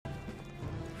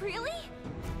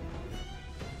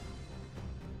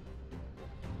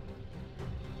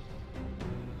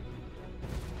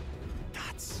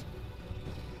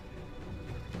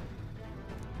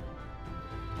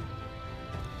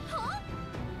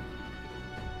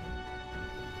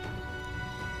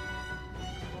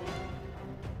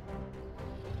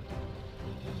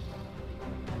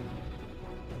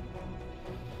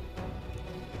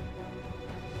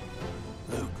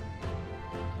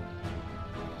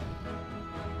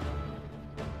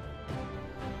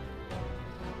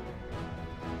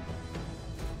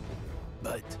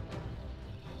bit.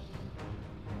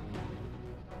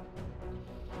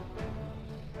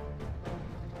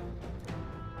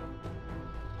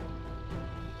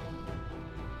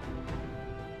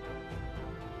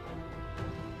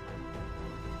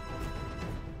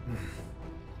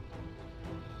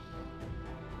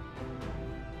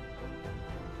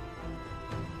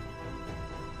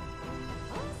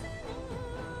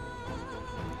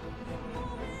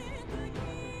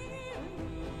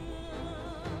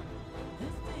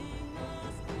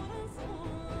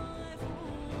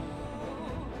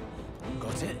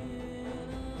 Got it?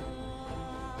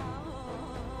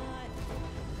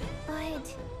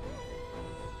 But...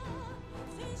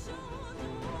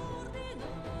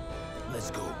 Let's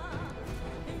go.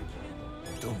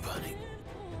 Don't panic.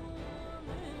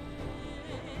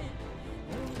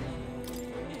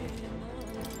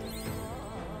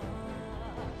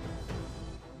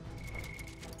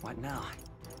 What now?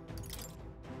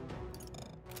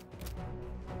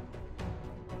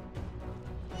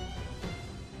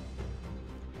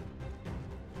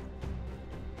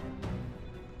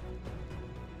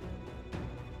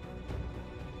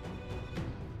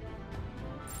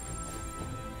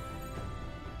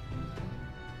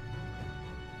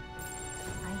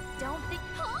 I don't think...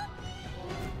 Huh?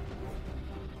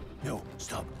 No,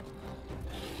 stop.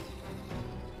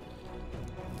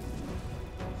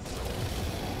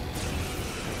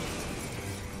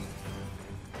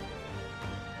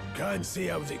 Can't say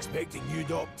I was expecting you,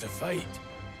 Doc, to fight.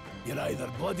 You're either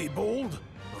bloody bold,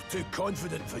 or too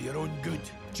confident for your own good.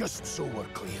 Just so we're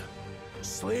clear.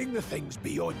 Slaying the thing's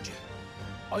beyond you.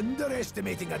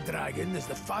 Underestimating a dragon is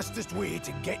the fastest way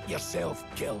to get yourself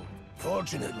killed.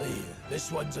 Fortunately,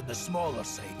 this one's on the smaller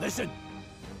side. Listen,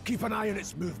 keep an eye on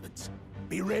its movements.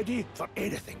 Be ready for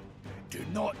anything. Do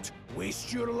not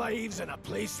waste your lives in a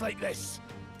place like this.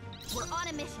 We're on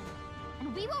a mission,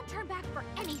 and we won't turn back for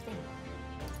anything.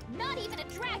 Not even a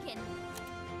dragon!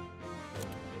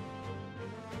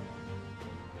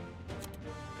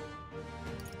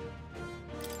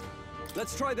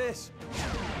 Let's try this.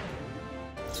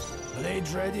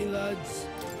 Blades ready, lads?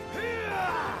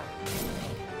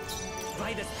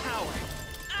 By this power.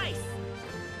 Ice!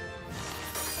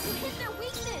 You hit their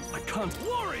weakness! I can't.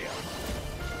 Warrior!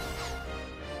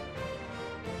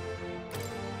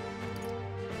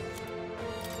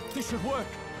 This should work.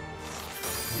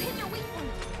 You hit their weak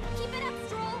point! Keep it up,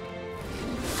 Strohl!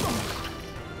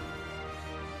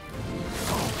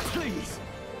 Oh, please!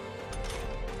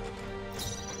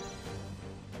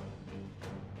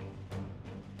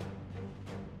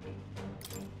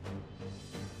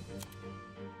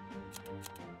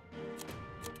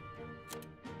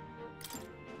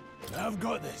 I've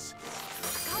got this.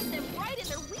 Got them right in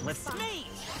their weak Let's spot! meet!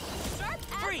 Sharp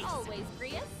as Freeze. always,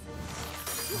 Grius!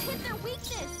 You hit their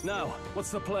weakness! Now,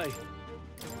 what's the play?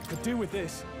 Could do with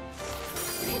this.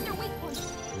 You hit their weak point!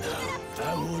 Keep it up, I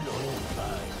Strohl! won't hold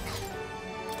back.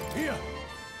 Here!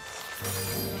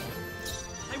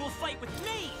 I will fight with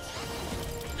me!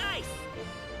 Ice!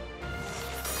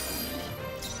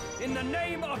 In the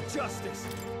name of justice!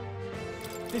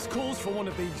 This calls for one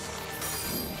of these.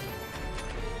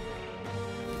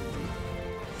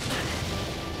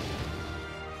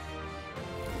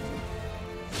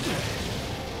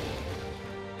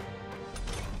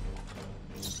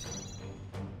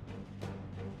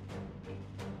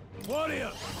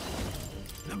 Warrior!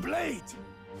 The blade!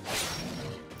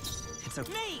 It's a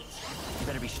me! You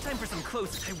better be time for some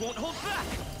close. I won't hold back!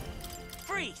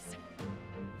 Freeze!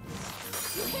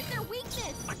 You hit their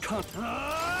weakness! I can't.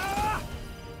 Ah!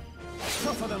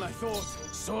 Tougher than I thought.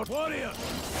 Sword Warrior!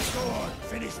 Go on,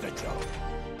 finish the job.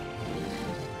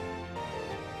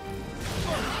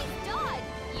 Nice dodge!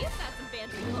 You've got some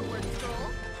fancy footwork,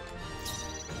 Strohl.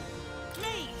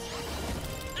 Me!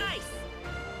 Ice!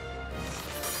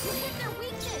 You hit their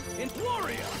weakness! In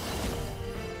Warrior!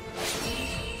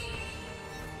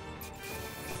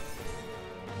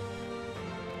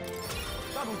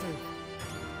 That'll do.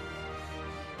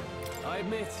 I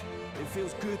admit, it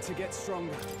feels good to get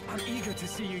stronger. I'm eager to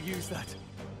see you use that.